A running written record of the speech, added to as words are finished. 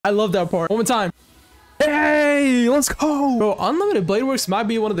I love that part. One more time. Hey, let's go. Bro, Unlimited Blade Works might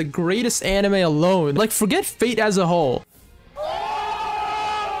be one of the greatest anime alone. Like, forget Fate as a whole.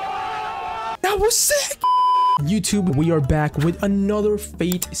 That was sick. YouTube, we are back with another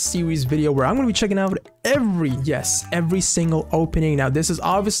Fate series video where I'm going to be checking out every single opening. Now, this is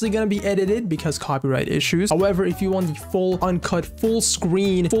obviously going to be edited because copyright issues. However, if you want the full uncut, full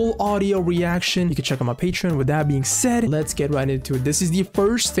screen, full audio reaction, you can check out my Patreon. With that being said, let's get right into it. This is the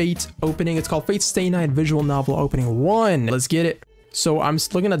first Fate opening. It's called Fate Stay Night Visual Novel Opening 1. Let's get it. So I'm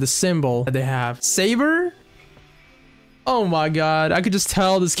looking at the symbol that they have. Saber? Oh my god, I could just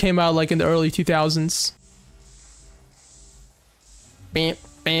tell this came out like in the early 2000s. Bam,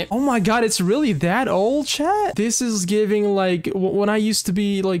 bam. Oh my god, it's really that old, chat? This is giving like when I used to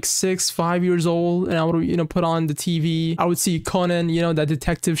be like 5 years old and I would, you know, put on the TV. I would see Conan, you know, that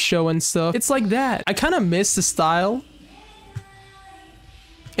detective show and stuff. It's like that. I kind of miss the style.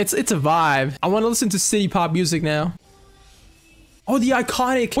 It's a vibe. I want to listen to city pop music now. Oh, the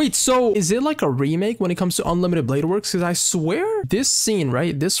iconic. Wait, so is it like a remake when it comes to Unlimited Blade Works? Because I swear this scene,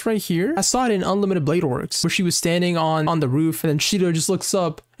 right? This right here, I saw it in Unlimited Blade Works where she was standing on the roof and then Shido just looks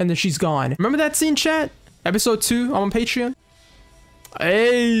up and then she's gone. Remember that scene, chat? Episode 2, I'm on Patreon.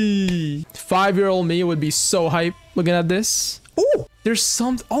 Hey, 5-year-old me would be so hype looking at this. Oh, there's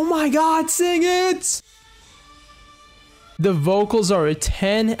something. Oh my god, sing it. The vocals are a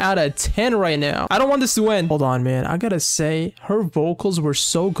 10 out of 10 right now. I don't want this to end. Hold on, man. I gotta say, her vocals were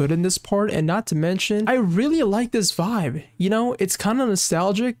so good in this part. And not to mention, I really like this vibe. You know, it's kind of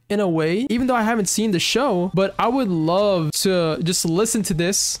nostalgic in a way, even though I haven't seen the show. But I would love to just listen to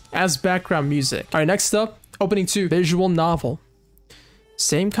this as background music. All right, next up, opening 2, visual novel.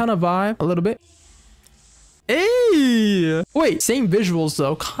 Same kind of vibe, a little bit. Hey! Wait, same visuals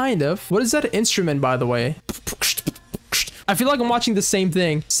though, kind of. What is that instrument, by the way? I feel like I'm watching the same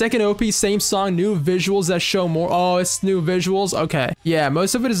thing. Second OP, same song, new visuals that show more. Oh, it's new visuals. Okay. Yeah,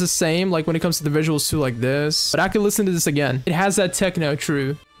 most of it is the same, like when it comes to the visuals too, like this. But I could listen to this again. It has that techno,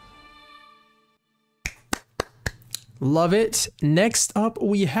 true. Love it. Next up,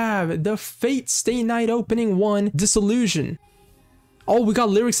 we have the Fate Stay Night Opening 1, Disillusion. Oh, we got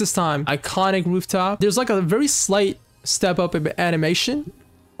lyrics this time. Iconic rooftop. There's like a very slight step up in animation.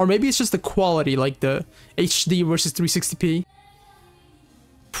 Or maybe it's just the quality, like the HD versus 360p.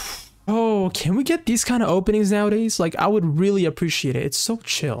 Oh, can we get these kind of openings nowadays? Like, I would really appreciate it. It's so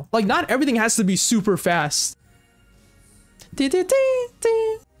chill. Like, not everything has to be super fast.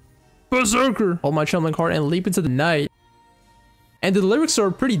 Berserker. Hold my trembling heart and leap into the night. And the lyrics are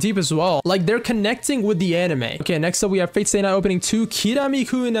pretty deep as well. Like, they're connecting with the anime. Okay, next up we have Fate Stay Night Opening 2,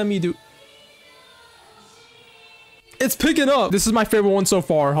 Kiramiku Namidu. It's picking up. This is my favorite one so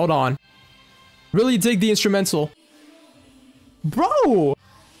far. Hold on. Really dig the instrumental. Bro.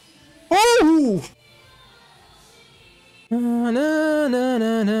 Oh. Na, na, na,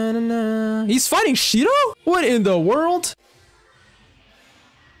 na, na, na. He's fighting Shido? What in the world?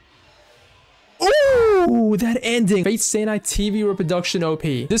 Oh, that ending. Fate Stay Night TV reproduction OP.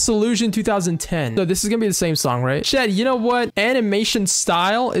 Disillusion 2010. So this is gonna be the same song, right? Chad, you know what? Animation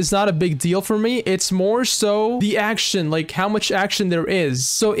style is not a big deal for me. It's more so the action, like how much action there is.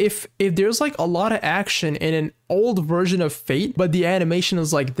 So if there's like a lot of action in an old version of Fate, but the animation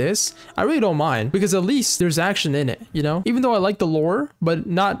is like this, I really don't mind because at least there's action in it, you know? Even though I like the lore, but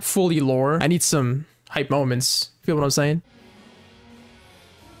not fully lore. I need some hype moments. Feel what I'm saying?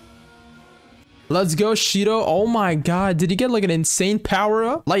 Let's go, Shido. Oh my god. Did he get like an insane power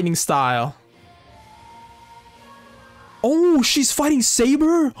up? Lightning style. Oh, she's fighting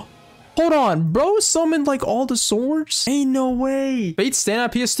Saber? Hold on. Bro summoned like all the swords? Ain't no way. Fate Stay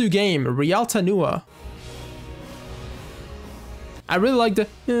Night PS2 game. Rialta Nua. I really like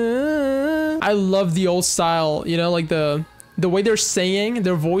the... I love the old style. You know, like the way they're saying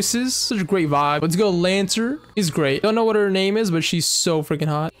their voices. Such a great vibe. Let's go, Lancer. He's great. Don't know what her name is, but she's so freaking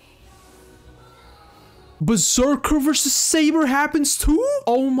hot. Berserker versus Saber happens too?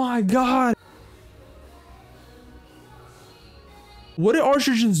 Oh my god. What did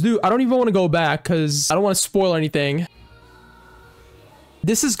Archers do? I don't even want to go back because I don't want to spoil anything.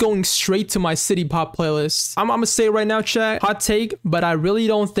 This is going straight to my city pop playlist. I'm gonna say right now, chat, hot take, but I really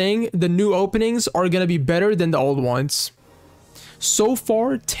don't think the new openings are gonna be better than the old ones. So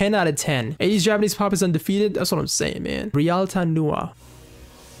far, 10 out of 10. 80s Japanese pop is undefeated. That's what I'm saying, man. Rialta Nua.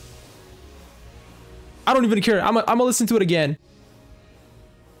 I don't even care. I'm gonna listen to it again.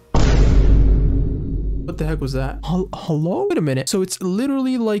 What the heck was that? Hello? Wait a minute. So it's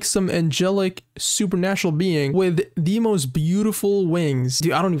literally like some angelic supernatural being with the most beautiful wings.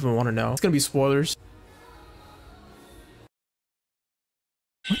 Dude, I don't even want to know. It's gonna be spoilers.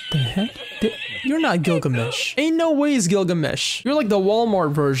 What the heck? You're not Gilgamesh. Ain't no way it's Gilgamesh. You're like the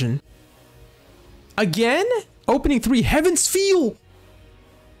Walmart version. Again? Opening 3, Heaven's Feel.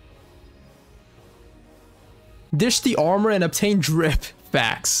 Dish the armor and obtain drip.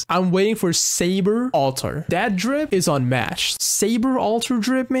 Facts. I'm waiting for Saber Altar. That drip is unmatched. Saber Altar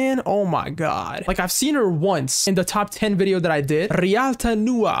drip, man. Oh my god. Like, I've seen her once in the top 10 video that I did. Rialta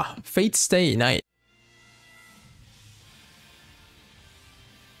Nua. Fate Stay Night.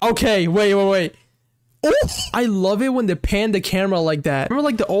 Okay, wait. Oh, I love it when they pan the camera like that. Remember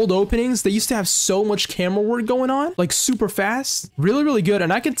like the old openings? They used to have so much camera work going on, like super fast. Really good.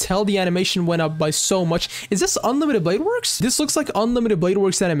 And I can tell the animation went up by so much. Is this Unlimited Blade Works? This looks like Unlimited Blade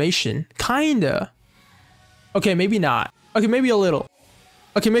Works animation. Kinda. Okay, maybe not. Okay, maybe a little.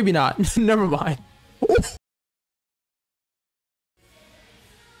 Okay, maybe not. Never mind.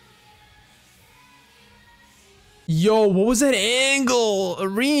 Yo, what was that angle?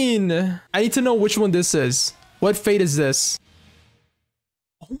 Areen. I need to know which one this is. What fate is this?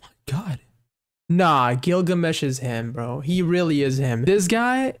 Oh my god. Nah, Gilgamesh is him, bro. He really is him. This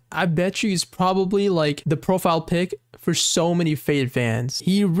guy, I bet you he's probably like the profile pic for so many Fate fans.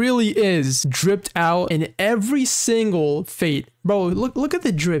 He really is dripped out in every single Fate. Bro, look at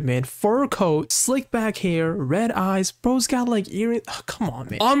the drip, man. Fur coat, slick back hair, red eyes. Bro's got like earrings. Oh, come on,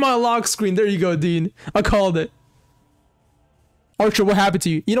 man. On my lock screen. There you go, Dean. I called it. Archer, what happened to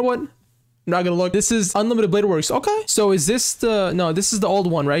you? You know what? I'm not gonna look. This is Unlimited Blade Works. Okay. So is this the... No, this is the old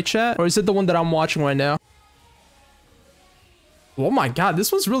one, right, chat? Or is it the one that I'm watching right now? Oh my god,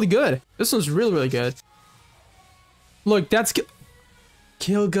 this one's really good. This one's really good. Look, that's...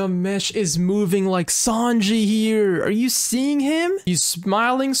 Gilgamesh is moving like Sanji here. Are you seeing him? He's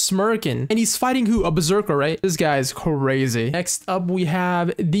smiling, smirking. And he's fighting who? A berserker, right? This guy is crazy. Next up, we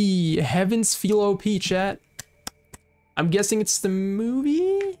have the Heaven's Feel OP, chat. I'm guessing it's the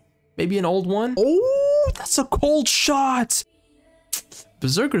movie? Maybe an old one? Oh, that's a cold shot.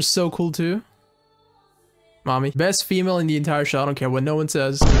 Berserker's so cool too. Mommy. Best female in the entire show. I don't care what no one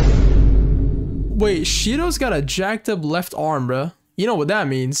says. Wait, Shido's got a jacked up left arm, bruh. You know what that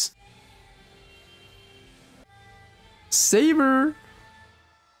means. Saber.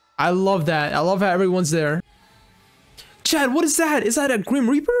 I love that. I love how everyone's there. Chad, what is that? Is that a Grim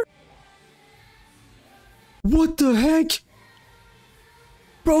Reaper? What the heck?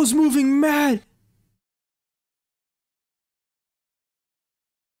 Bro's moving mad.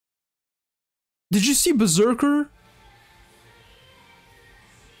 Did you see Berserker?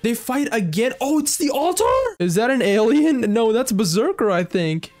 They fight again. Oh, it's the altar? Is that an alien? No, that's Berserker, I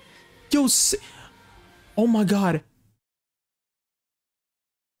think. Yo, oh my god.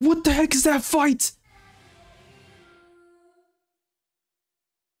 What the heck is that fight?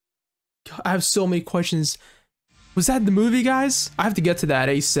 I have so many questions. Was that the movie, guys? I have to get to that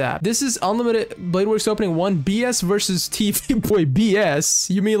ASAP. This is Unlimited Blade Works Opening 1, BS versus TV. Boy, BS?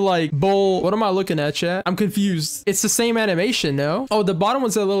 You mean like bull? What am I looking at, chat? I'm confused. It's the same animation, no? Oh, the bottom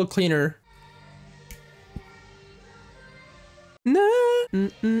one's a little cleaner. Nah.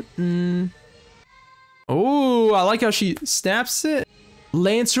 Oh, I like how she snaps it.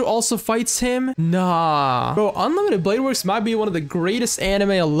 Lancer also fights him? Nah. Bro, Unlimited Blade Works might be one of the greatest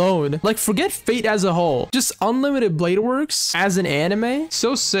anime alone. Like, forget Fate as a whole. Just Unlimited Blade Works as an anime?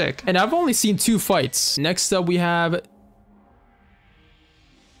 So sick. And I've only seen 2 fights. Next up, we have...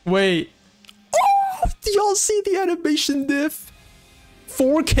 Wait. Oh! Do y'all see the animation diff?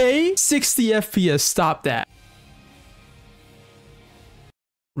 4K? 60 FPS. Stop that.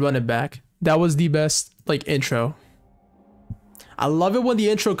 Run it back. That was the best, like, intro. I love it when the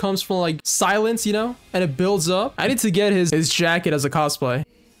intro comes from like silence, you know, and it builds up. I need to get his jacket as a cosplay.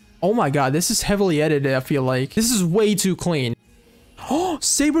 Oh my god, this is heavily edited, I feel like. This is way too clean. Oh,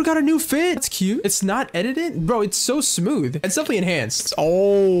 Saber got a new fit. That's cute. It's not edited? Bro, it's so smooth. It's definitely enhanced.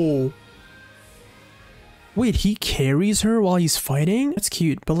 Oh. Wait, he carries her while he's fighting? That's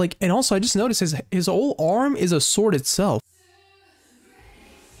cute. But like, and also I just noticed his whole arm is a sword itself.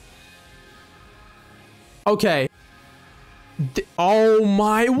 Okay. Oh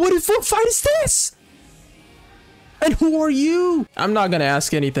my, what fight is this? And who are you? I'm not gonna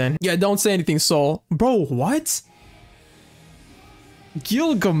ask anything. Yeah, don't say anything, Soul. Bro, what?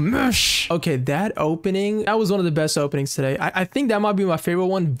 Gilgamesh. Okay, that opening, that was one of the best openings today. I think that might be my favorite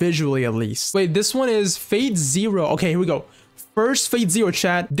one, visually at least. Wait, this one is Fate Zero. Okay, here we go. First Fate Zero,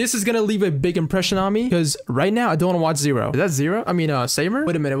 chat. This is gonna leave a big impression on me because right now I don't want to watch Zero. Is that Zero? I mean, Saber?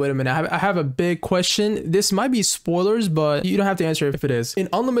 Wait a minute. I have a big question. This might be spoilers, but you don't have to answer if it is. In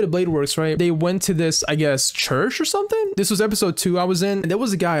Unlimited Blade Works, right? They went to this, I guess, church or something. This was episode 2 I was in. And there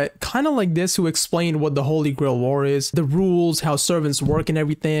was a guy kind of like this who explained what the Holy Grail War is, the rules, how servants work and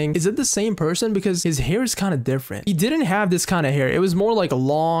everything. Is it the same person? Because his hair is kind of different. He didn't have this kind of hair. It was more like a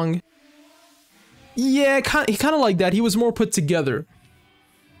long... Yeah, he kind of like that. He was more put together.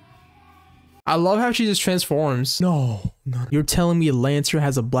 I love how she just transforms. No. You're telling me Lancer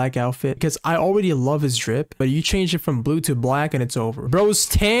has a black outfit? Because I already love his drip, but you change it from blue to black and it's over. Bro's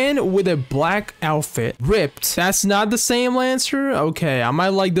tan with a black outfit. Ripped. That's not the same Lancer? Okay, I might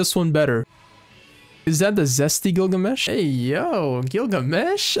like this one better. Is that the zesty Gilgamesh? Hey, yo,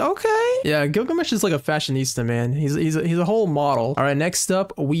 Gilgamesh? Okay. Yeah, Gilgamesh is like a fashionista, man. He's a whole model. All right, next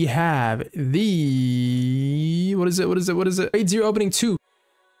up, we have the... What is it? Fate Zero Opening 2.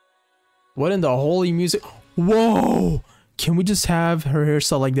 What in the holy music? Whoa! Can we just have her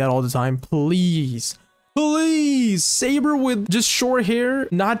hairstyle like that all the time? Please. Please! Saber with just short hair,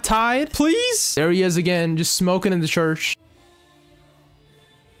 not tied. Please? There he is again, just smoking in the church.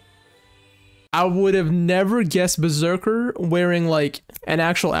 I would have never guessed Berserker wearing like an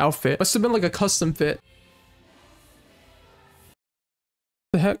actual outfit. Must have been like a custom fit.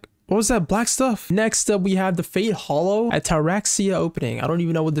 The heck? What was that black stuff? Next up, we have the Fate Hollow at Tyraxia opening. I don't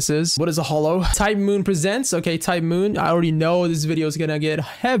even know what this is. What is a hollow? Type Moon presents. Okay, Type Moon. I already know this video is gonna get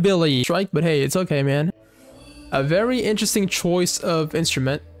heavily strike, but hey, it's okay, man. A very interesting choice of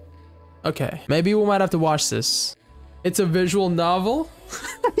instrument. Okay, maybe we might have to watch this. It's a visual novel.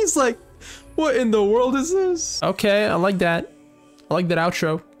 He's like, what in the world is this? Okay, I like that. I like that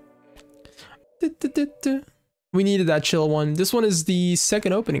outro. We needed that chill one. This one is the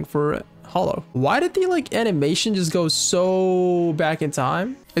second opening for Hollow. Why did the like animation just go so back in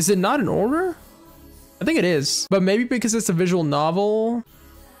time? Is it not in order? I think it is, but maybe because it's a visual novel.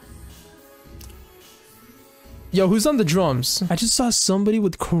 Yo, who's on the drums? I just saw somebody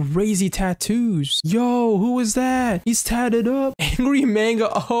with crazy tattoos. Yo, who is that? He's tatted up. Angry Mango.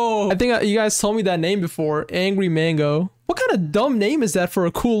 Oh, I think you guys told me that name before. Angry Mango. What kind of dumb name is that for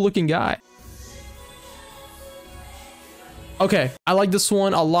a cool looking guy? Okay, I like this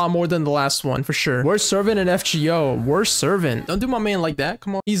one a lot more than the last one, for sure. Worst servant and FGO. Worst servant. Don't do my man like that.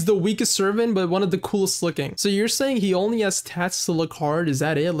 Come on. He's the weakest servant, but one of the coolest looking. So you're saying he only has tats to look hard? Is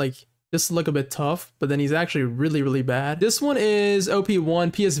that it? Like, just to look a bit tough, but then he's actually really, really bad. This one is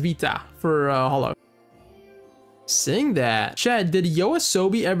OP1 PS Vita for Hollow. Sing that. Chad, did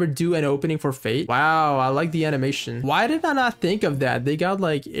Yoasobi ever do an opening for Fate? Wow, I like the animation. Why did I not think of that? They got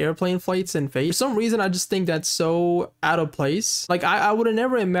like airplane flights in Fate. For some reason, I just think that's so out of place. Like I would have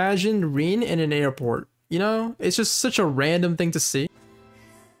never imagined Rin in an airport. You know, it's just such a random thing to see.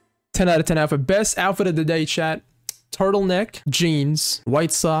 10 out of 10 outfit. Best outfit of the day, chat. Turtleneck, jeans,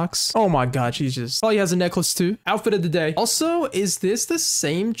 white socks. Oh my god, she's just... Probably has a necklace too. Outfit of the day. Also, is this the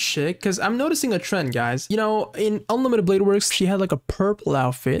same chick? Because I'm noticing a trend, guys. You know, in Unlimited Blade Works, she had like a purple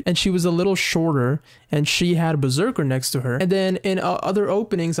outfit and she was a little shorter and she had a Berserker next to her. And then in other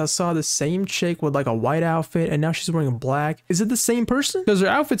openings, I saw the same chick with like a white outfit and now she's wearing black. Is it the same person? Because their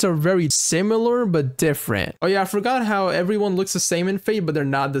outfits are very similar but different. Oh yeah, I forgot how everyone looks the same in Fate, but they're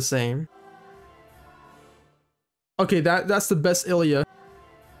not the same. Okay, that's the best Ilya.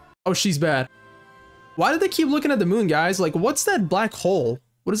 Oh, she's bad. Why did they keep looking at the moon, guys? Like, what's that black hole?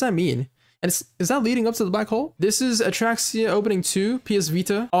 What does that mean? And is that leading up to the black hole? This is Atraxia opening 2, PS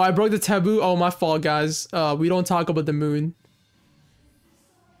Vita. Oh, I broke the taboo. Oh, my fault, guys. We don't talk about the moon.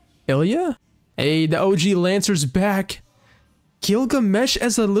 Ilya? Hey, the OG Lancer's back. Gilgamesh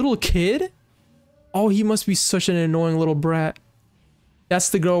as a little kid? Oh, he must be such an annoying little brat. That's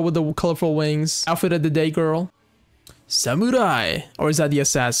the girl with the colorful wings. Outfit of the day, girl. Samurai, or is that the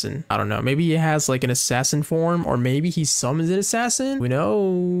assassin? I don't know. Maybe he has like an assassin form, or maybe he summons an assassin. Who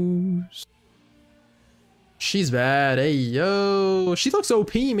knows? She's bad. Hey yo, she looks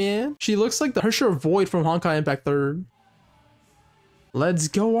OP, man. She looks like the Hersher Void from Honkai Impact 3rd. Let's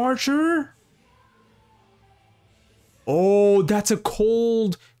go, Archer. Oh, that's a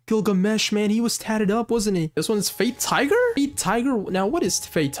cold Gilgamesh, man. He was tatted up, wasn't he? This one's Fate Tiger? Fate Tiger? Now, what is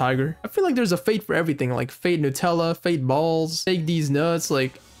Fate Tiger? I feel like there's a Fate for everything, like Fate Nutella, Fate Balls, Take These Nuts,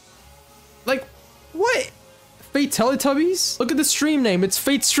 like what? Fate Teletubbies? Look at the stream name. It's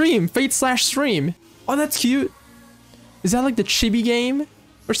Fate Stream. Fate/stream. Oh, that's cute. Is that like the Chibi game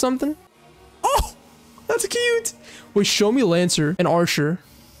or something? Oh, that's cute. Wait, show me Lancer and Archer.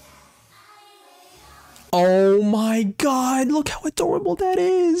 Oh my god, look how adorable that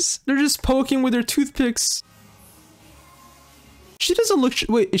is. They're just poking with their toothpicks. She doesn't look...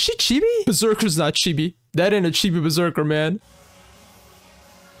 Wait, is she chibi? Berserker's not chibi. That ain't a chibi berserker, man.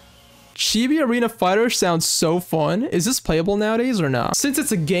 Chibi Arena Fighter sounds so fun. Is this playable nowadays or not? Since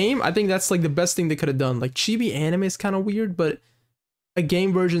it's a game, I think that's like the best thing they could have done. Like chibi anime is kind of weird, but a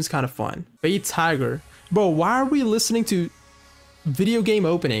game version is kind of fun. Fate Tiger. Bro, why are we listening to video game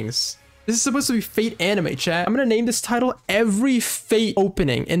openings? This is supposed to be Fate anime, chat. I'm gonna name this title Every Fate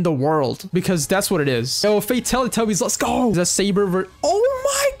Opening in the World because that's what it is. Yo, Fate Teletubbies, let's go. Is that Saber oh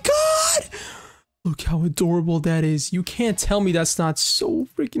my god! Look how adorable that is. You can't tell me that's not so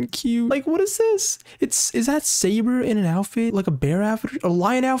freaking cute. Like, what is this? Is that Saber in an outfit? Like a bear outfit? A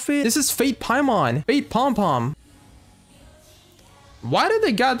lion outfit? This is Fate Paimon. Fate Pom Pom. Why did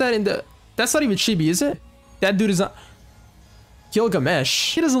they got that in the... That's not even chibi, is it? That dude is not...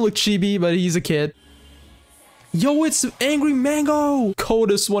 Gilgamesh. He doesn't look chibi, but he's a kid. Yo, it's Angry Mango!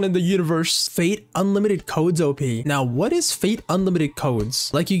 Coldest one in the universe. Fate Unlimited Codes OP. Now, what is Fate Unlimited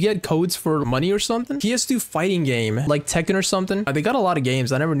Codes? Like, you get codes for money or something? PS2 fighting game, like Tekken or something? They got a lot of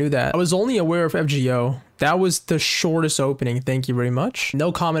games. I never knew that. I was only aware of FGO. That was the shortest opening. Thank you very much.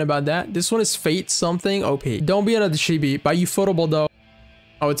 No comment about that. This one is Fate something OP. Don't be another chibi. Buy you football though.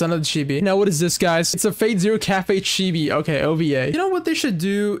 Oh, it's another chibi. Now, what is this, guys? It's a Fate Zero Cafe chibi. Okay, OVA. You know what they should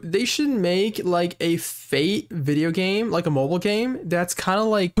do? They should make like a Fate video game, like a mobile game, that's kind of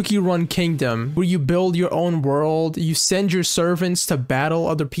like Cookie Run Kingdom, where you build your own world, you send your servants to battle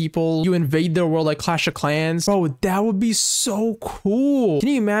other people, you invade their world like Clash of Clans. Bro, that would be so cool. Can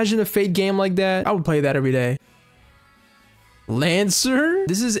you imagine a Fate game like that? I would play that every day. Lancer?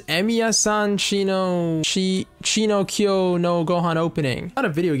 This is Emiya-san Chino Kyo no Gohan opening. Not a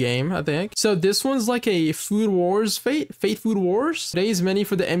video game, I think. So this one's like a Food Wars Fate Food Wars. Today's menu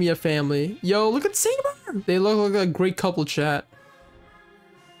for the Emiya family. Yo, look at Saber. They look like a great couple, chat.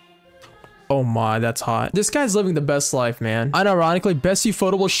 Oh my, that's hot. This guy's living the best life, man. Unironically, best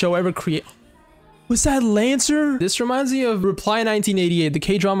ufotable show ever created. Was that Lancer? This reminds me of Reply 1988, the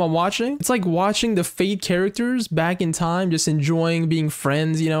K-drama I'm watching. It's like watching the Fate characters back in time, just enjoying being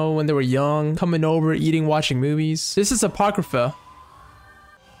friends, you know, when they were young, coming over, eating, watching movies. This is Apocrypha.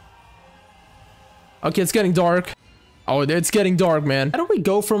 Okay, it's getting dark. Oh, it's getting dark, man. How do we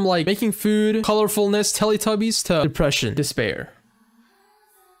go from like making food, colorfulness, Teletubbies to depression, despair?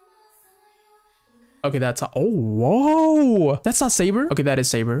 Okay, that's oh whoa, that's not Saber. Okay, that is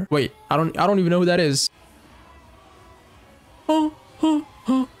Saber. Wait, I don't even know who that is. Oh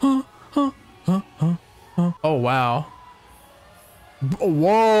wow.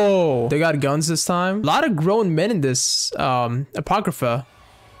 Whoa, they got guns this time. A lot of grown men in this Apocrypha.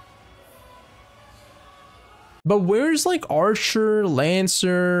 But where's like Archer,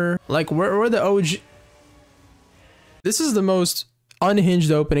 Lancer? Like where are the OG? This is the most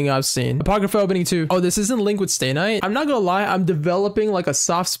unhinged opening I've seen. Apocrypha opening 2. Oh, this isn't Link with Stay Night. I'm not gonna lie, I'm developing like a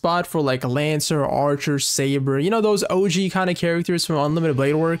soft spot for like Lancer, Archer, Saber. You know those OG kind of characters from Unlimited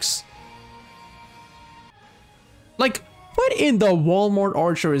Blade Works? Like, what in the Walmart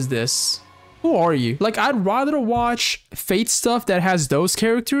Archer is this? Who are you? Like, I'd rather watch Fate stuff that has those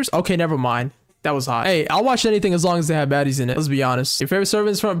characters. Okay, never mind. That was hot. Hey, I'll watch anything as long as they have baddies in it. Let's be honest. Your favorite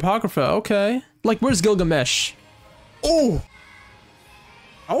servant is from Apocrypha. Okay. Like, where's Gilgamesh? Oh!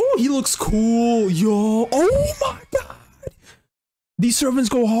 Oh, he looks cool. Yo. Oh my god. These servants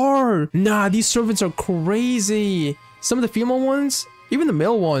go hard. Nah, these servants are crazy. Some of the female ones, even the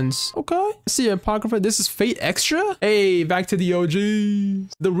male ones. Okay. I see Apocrypha. This is Fate Extra. Hey, back to the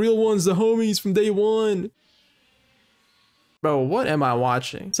OGs. The real ones, the homies from day one. Bro, what am I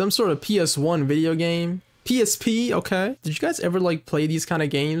watching? Some sort of PS1 video game? PSP, okay. Did you guys ever like play these kind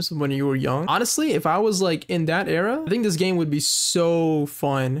of games when you were young? Honestly, if I was like in that era, I think this game would be so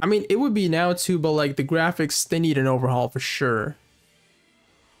fun. I mean, it would be now too, but like the graphics, they need an overhaul for sure.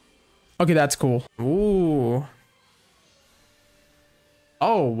 Okay, that's cool. Ooh.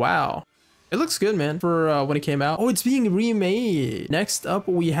 Oh, wow. It looks good, man, for when it came out. Oh, it's being remade. Next up,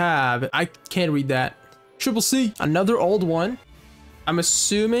 we have, I can't read that. Triple C, another old one. I'm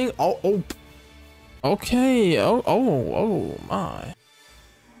assuming, oh. Okay, oh my.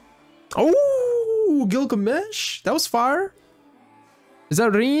 Oh, Gilgamesh, that was fire. Is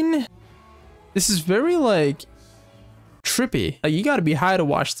that Rin? This is very like trippy. Like, you gotta be high to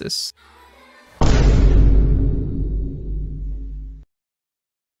watch this.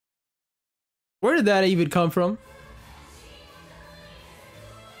 Where did that even come from?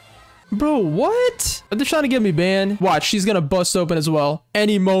 Bro, what? They're trying to get me banned. Watch, she's gonna bust open as well.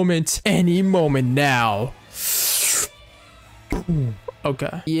 Any moment now.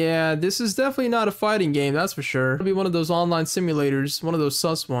 Okay. Yeah, this is definitely not a fighting game, that's for sure. It'll be one of those online simulators, one of those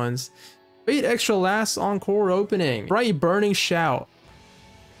sus ones. Fate Extra last encore opening. Bright Burning Shout.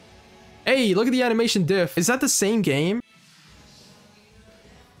 Hey, look at the animation diff. Is that the same game?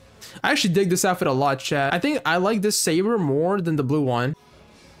 I actually dig this outfit a lot, chat. I think I like this saber more than the blue one.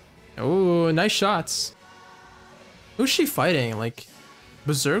 Oh, nice shots. Who's she fighting? Like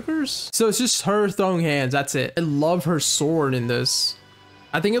berserkers? So it's just her throwing hands. That's it. I love her sword in this.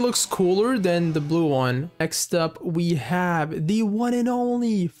 I think it looks cooler than the blue one. Next up, we have the one and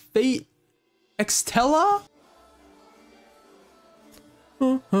only Fate Extella.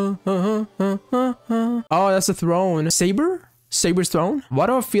 Oh, that's a throne. Saber? Saber's throne? Why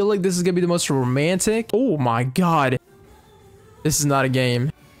do I feel like this is gonna be the most romantic? Oh my god. This is not a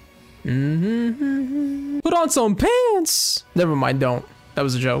game. Put on some pants. Never mind, don't. That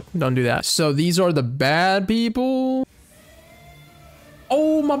was a joke. Don't do that. So these are the bad people.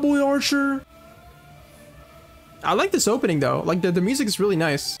 Oh, my boy Archer. I like this opening though. Like the music is really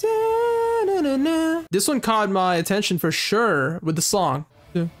nice. This one caught my attention for sure with the song.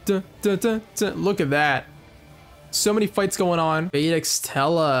 Look at that. So many fights going on. Fate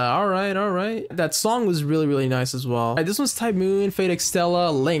Extella. All right, all right. That song was really, really nice as well. All right, this one's Type Moon, Fate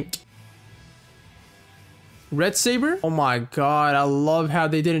Extella, Link. Red Saber? Oh my god, I love how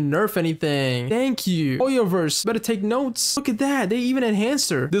they didn't nerf anything. Thank you. Oyoverse, better take notes. Look at that, they even enhanced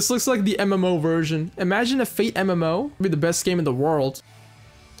her. This looks like the MMO version. Imagine a Fate MMO. It'd be the best game in the world.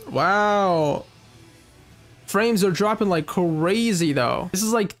 Wow. Frames are dropping like crazy though. This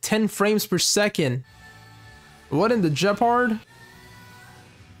is like 10 frames per second. What in the Jeopard?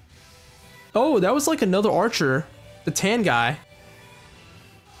 Oh, that was like another archer. The tan guy.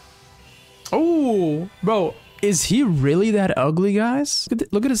 Oh, bro, is he really that ugly, guys?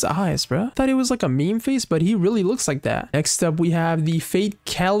 Look at his eyes, bro. I thought he was like a meme face, but he really looks like that. Next up, we have the Fate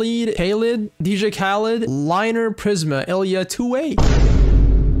Khalid, DJ Khaled, Liner Prisma, Elia 2A.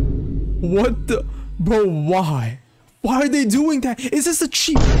 What the? Bro, why? Why are they doing that? Is this a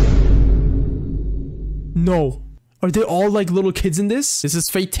cheat? No. Are they all like little kids in this? This is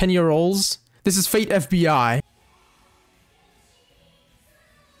Fate 10-year-olds. This is Fate FBI.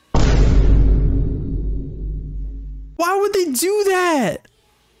 Why would they do that?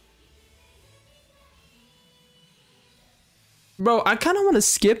 Bro, I kind of want to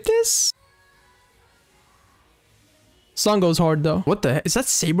skip this. Song goes hard though. What the heck? Is that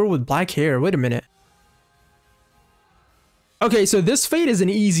Saber with black hair? Wait a minute. Okay, so this Fate is an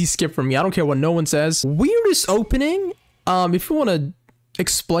easy skip for me. I don't care what no one says. Weirdest opening. If you want to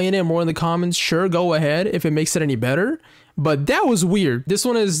explain it more in the comments, sure, go ahead if it makes it any better. But that was weird. This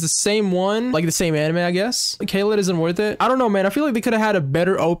one is the same one, like the same anime, I guess. Khaled isn't worth it. I don't know, man. I feel like they could have had a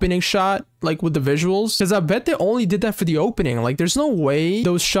better opening shot, like with the visuals. Because I bet they only did that for the opening. Like, there's no way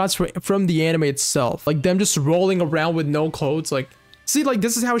those shots were from the anime itself. Like, them just rolling around with no clothes. Like, see, like,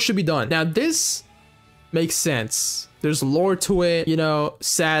 this is how it should be done. Now, this makes sense. There's lore to it, you know,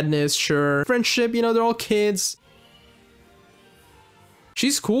 sadness, sure. Friendship, you know, they're all kids.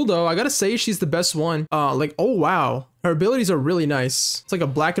 She's cool, though. I gotta say, she's the best one. Like, oh, wow. Her abilities are really nice. It's like a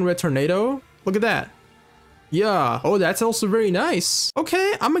black and red tornado. Look at that. Yeah. Oh, that's also very nice.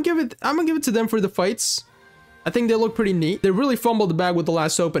 Okay, I'm gonna give it to them for the fights. I think they look pretty neat. They really fumbled the bag with the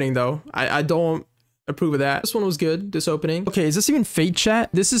last opening, though. I don't approve of that. This one was good, this opening. Okay, is this even Fate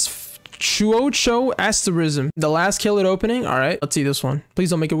chat? This is Chuocho Asterism. The last Khaled opening. All right, let's see this one. Please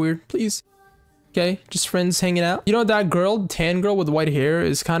don't make it weird, please. Okay, just friends hanging out. You know, that girl, tan girl with white hair,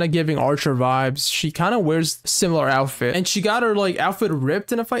 is kind of giving Archer vibes. She kind of wears a similar outfit. And she got her, like, outfit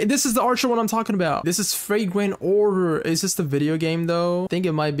ripped in a fight. This is the Archer one I'm talking about. This is Fragrant Order. Is this the video game, though? I think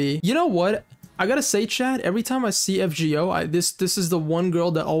it might be. You know what? I gotta say, chat, every time I see FGO, this is the one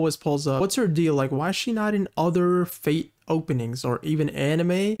girl that always pulls up. What's her deal? Like, why is she not in other Fate openings or even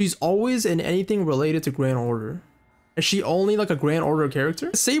anime? She's always in anything related to Grand Order. Is she only like a Grand Order character?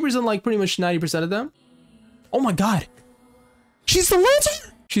 Saber's in like pretty much 90% of them. Oh my god. She's the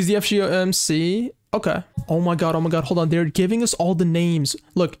Lancer! She's the FGOMC. Okay. Oh my god, hold on. They're giving us all the names.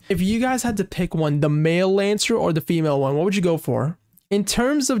 Look, if you guys had to pick one, the male Lancer or the female one, what would you go for? In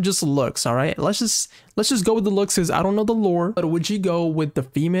terms of just looks, all right? Let's just go with the looks because I don't know the lore. But would you go with the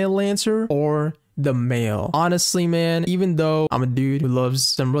female Lancer or the male? Honestly, man, even though I'm a dude who loves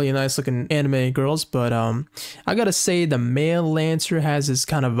some really nice looking anime girls, but I gotta say the male Lancer has this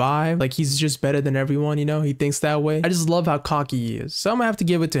kind of vibe. Like, he's just better than everyone, you know? He thinks that way. I just love how cocky he is. So I'm gonna have to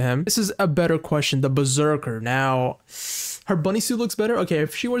give it to him. This is a better question. The Berserker. Now, her bunny suit looks better. Okay,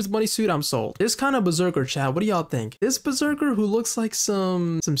 if she wears the bunny suit, I'm sold. This kind of Berserker, chat, what do y'all think? This Berserker who looks like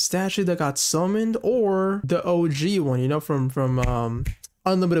some statue that got summoned, or the OG one, you know, from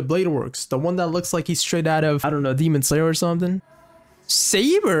Unlimited Blade Works, the one that looks like he's straight out of, I don't know, Demon Slayer or something.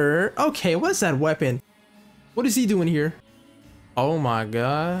 Saber? Okay, what's that weapon? What is he doing here? Oh my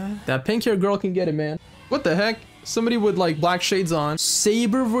god. That pink hair girl can get it, man. What the heck? Somebody with like black shades on.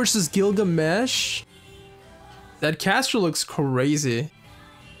 Saber versus Gilgamesh? That caster looks crazy.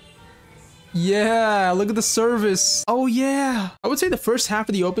 Yeah, look at the service. Oh yeah. I would say the first half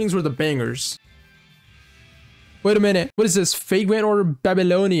of the openings were the bangers. Wait a minute. What is this? Fate Grand Order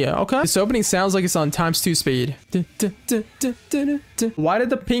Babylonia. Okay. This opening sounds like it's on ×2 speed. Why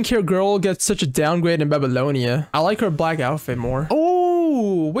did the pink hair girl get such a downgrade in Babylonia? I like her black outfit more.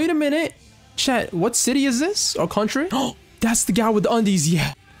 Oh, wait a minute. Chat, what city is this? Or country? Oh, that's the guy with the undies.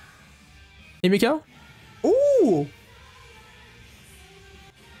 Yeah. Hey, Miko? Ooh.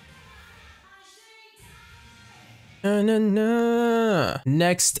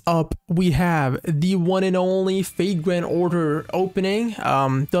 Next up, we have the one and only Fate Grand Order opening.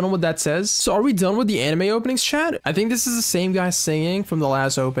 Don't know what that says. So are we done with the anime openings, chat? I think this is the same guy singing from the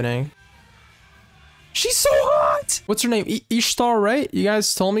last opening. She's so hot! What's her name? Ishtar, right? You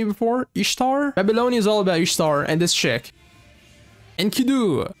guys told me before? Ishtar? Babylonia is all about Ishtar and this chick.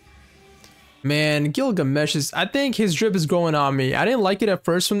 Enkidu. Man, Gilgamesh is... I think his drip is growing on me. I didn't like it at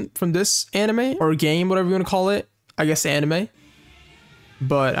first from this anime or game, whatever you want to call it. I guess anime,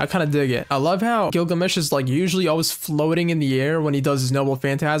 but I kind of dig it. I love how Gilgamesh is like usually always floating in the air when he does his noble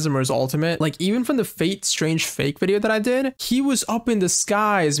phantasm or his ultimate. Like even from the Fate Strange Fake video that I did, he was up in the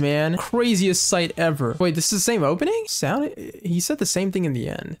skies, man. Craziest sight ever. Wait, this is the same opening? He said the same thing in the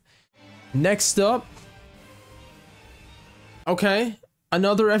end. Next up. Okay,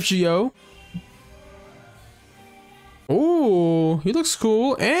 another FGO. Ooh, he looks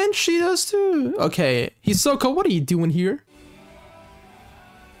cool, and she does too. Okay, Hisoka, what are you doing here?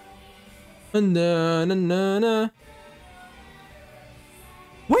 Na, na, na, na.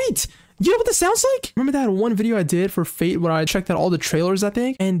 Wait, you know what this sounds like? Remember that one video I did for Fate where I checked out all the trailers, I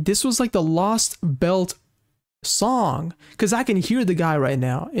think? And this was like the Lost Belt song. Because I can hear the guy right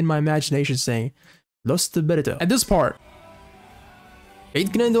now in my imagination saying, Lost Belt. At this part.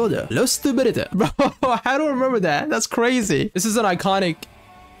 Fate Grand Order, Lost Belt. Bro, I don't remember that. That's crazy. This is an iconic,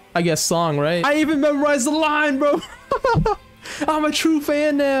 I guess, song, right? I even memorized the line, bro. I'm a true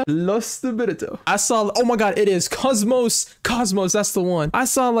fan now. Lost Belt. I saw, oh my god, it is Cosmos. Cosmos, that's the one. I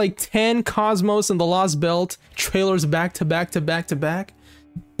saw like 10 Cosmos and the Lost Belt trailers back to back to back to back.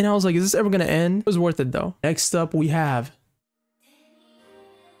 And I was like, is this ever gonna end? It was worth it though. Next up, we have...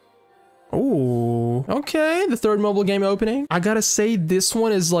 Ooh, okay, the third mobile game opening. I gotta say, this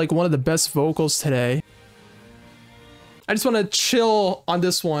one is like one of the best vocals today. I just want to chill on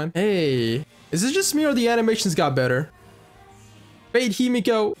this one. Hey, is it just me or the animations got better? Fate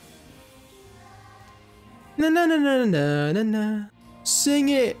Himiko. Na na na na na na na. Sing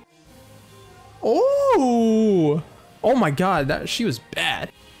it. Oh, oh my god, she was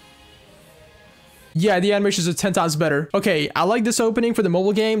bad. Yeah, the animations are 10 times better. Okay, I like this opening for the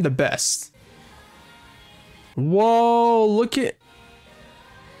mobile game the best. Whoa, look at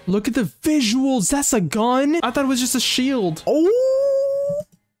the visuals. That's a gun? I thought it was just a shield. Oh!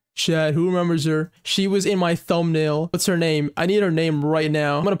 Chad, who remembers her? She was in my thumbnail. What's her name? I need her name right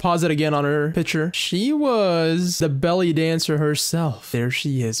now. I'm gonna pause it again on her picture. She was the belly dancer herself. There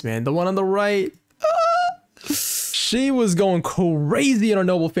she is, man. The one on the right. She was going crazy in her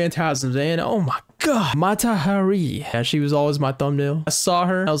noble phantasms, man. Oh my god. Mata Hari. Yeah, she was always my thumbnail. I saw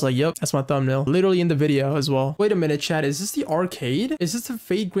her. I was like, yep, that's my thumbnail. Literally in the video as well. Wait a minute, chat. Is this the arcade? Is this the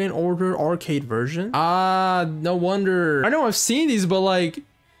Fate Grand Order arcade version? Ah, no wonder. I know I've seen these, but like,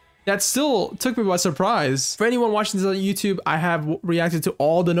 that still took me by surprise. For anyone watching this on YouTube, I have reacted to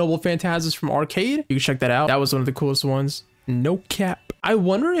all the noble phantasms from arcade. You can check that out. That was one of the coolest ones. No cap. I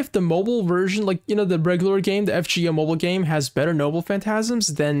wonder if the mobile version, like, you know, the regular game, the FGO mobile game, has better noble phantasms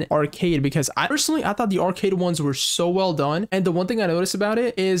than arcade, because I thought the arcade ones were so well done. And the one thing I noticed about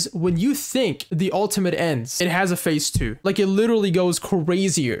it is when you think the ultimate ends, it has a phase 2. Like, it literally goes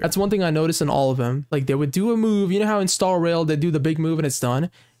crazier. That's one thing I noticed in all of them. Like, they would do a move. You know how in Star Rail they do the big move and it's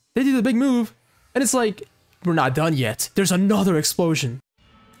done? They do the big move and it's like, we're not done yet. There's another explosion.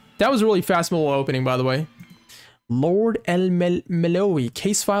 That was a really fast mobile opening, by the way. Lord El Meloi,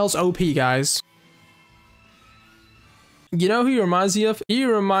 Case Files OP, guys. You know who he reminds me of? He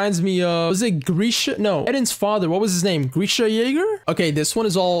reminds me of, was it Grisha? No, Eden's father. What was his name? Grisha Jaeger? Okay, this one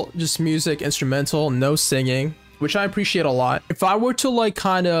is all just music, instrumental, no singing, which I appreciate a lot. If I were to like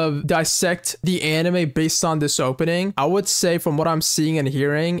kind of dissect the anime based on this opening, I would say from what I'm seeing and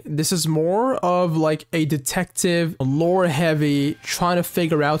hearing, this is more of like a detective, lore heavy, trying to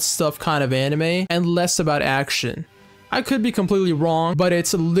figure out stuff kind of anime, and less about action. I could be completely wrong, but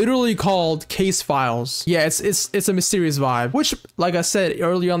it's literally called Case Files. Yeah, it's a mysterious vibe, which, like I said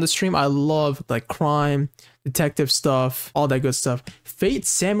earlier on the stream, I love like crime, detective stuff, all that good stuff. Fate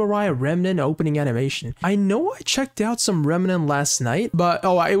Samurai Remnant opening animation. I know I checked out some Remnant last night, but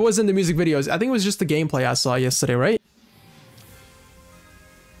oh, it wasn't the music videos. I think it was just the gameplay I saw yesterday, right?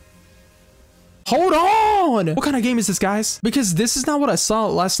 Hold on! What kind of game is this, guys? Because this is not what I saw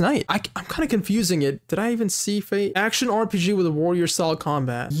last night. I'm kind of confusing it. Did I even see Fate? Action RPG with a warrior style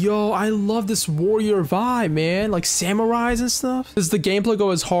combat. Yo, I love this warrior vibe, man. Like samurais and stuff. Does the gameplay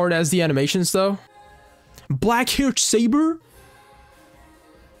go as hard as the animations, though? Black-haired saber?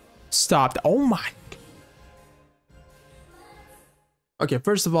 Stop. Oh my. Okay,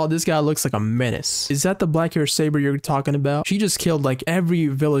 first of all, this guy looks like a menace. Is that the black-haired saber you're talking about? She just killed like every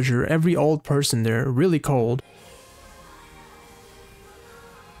villager, every old person there. Really cold.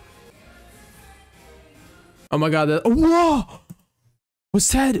 Oh my god, that— whoa! Was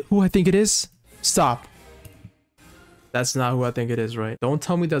that who I think it is? Stop. That's not who I think it is, right? Don't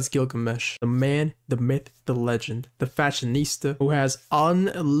tell me that's Gilgamesh. The man, the myth, the legend, the fashionista who has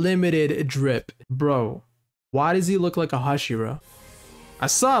unlimited drip. Bro, why does he look like a Hashira? I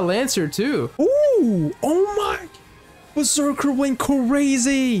saw a Lancer too. Ooh, oh my. Berserker went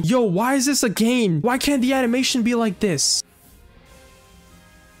crazy. Yo, why is this a game? Why can't the animation be like this?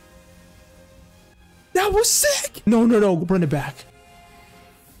 That was sick. No, run it back.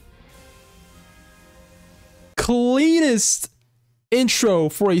 Cleanest intro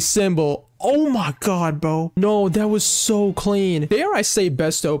for a symbol. Oh my god, bro. No, that was so clean. Dare I say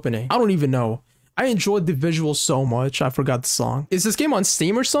best opening? I don't even know. I enjoyed the visuals so much. I forgot the song. Is this game on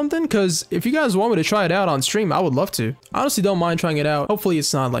Steam or something? Because if you guys want me to try it out on stream, I would love to. I honestly don't mind trying it out. Hopefully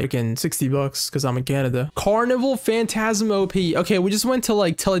it's not like in 60 bucks because I'm in Canada. Carnival Phantasm OP. Okay, we just went to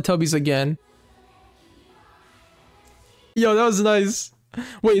like Teletubbies again. Yo, that was nice.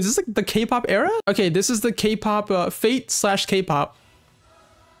 Wait, is this like the K-pop era? Okay, this is the K-pop, Fate/K-pop.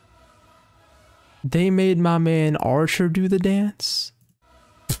 They made my man Archer do the dance?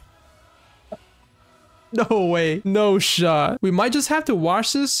 No way. No shot. We might just have to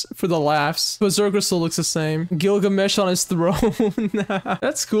watch this for the laughs. Berserker still looks the same. Gilgamesh on his throne.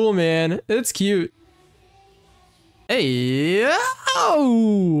 That's cool, man. It's cute. Hey,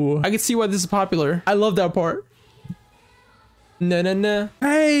 oh! I can see why this is popular. I love that part. No.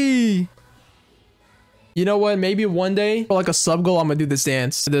 Hey! You know what? Maybe one day, for like a sub goal, I'm gonna do this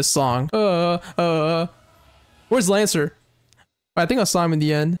dance to this song. Where's Lancer? I think I saw him in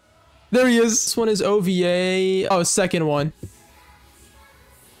the end. There he is. This one is OVA. Oh, second one.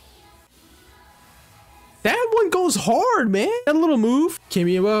 That one goes hard, man. That little move.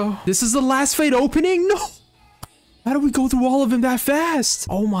 Kimio. This is the last Fate opening? No. How do we go through all of them that fast?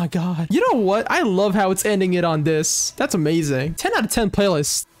 Oh my god. You know what? I love how it's ending it on this. That's amazing. 10 out of 10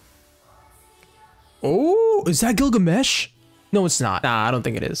 playlist. Oh, is that Gilgamesh? No, it's not. Nah, I don't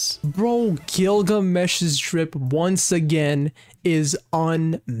think it is. Bro, Gilgamesh's drip once again is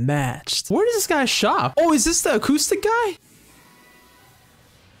unmatched. Where does this guy shop? Oh, is this the acoustic guy?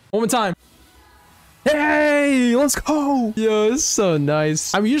 One more time. Hey, let's go. Yo, it's so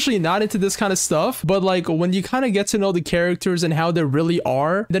nice. I'm usually not into this kind of stuff, but like when you kind of get to know the characters and how they really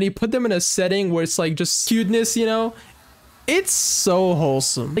are, then you put them in a setting where it's like just cuteness, you know? It's so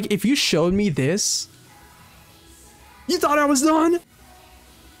wholesome. Like if you showed me this, you thought I was done?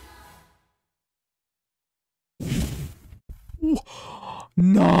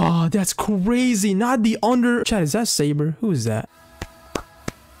 Nah, that's crazy. Not the under... Chat, is that Saber? Who is that?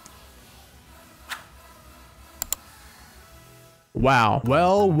 Wow.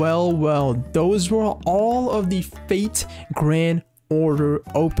 Well. Those were all of the Fate Grand Order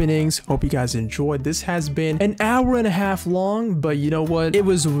openings. Hope you guys enjoyed. This has been an hour and a half long, but you know what? It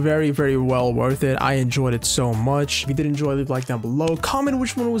was very well worth it. I enjoyed it so much. If you did enjoy, leave a like down below. Comment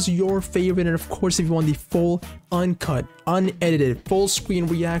which one was your favorite, and of course, if you want the full, uncut, unedited, full screen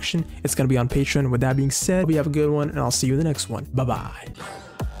reaction, it's gonna be on Patreon. With that being said, we have a good one, and I'll see you in the next one. Bye-bye.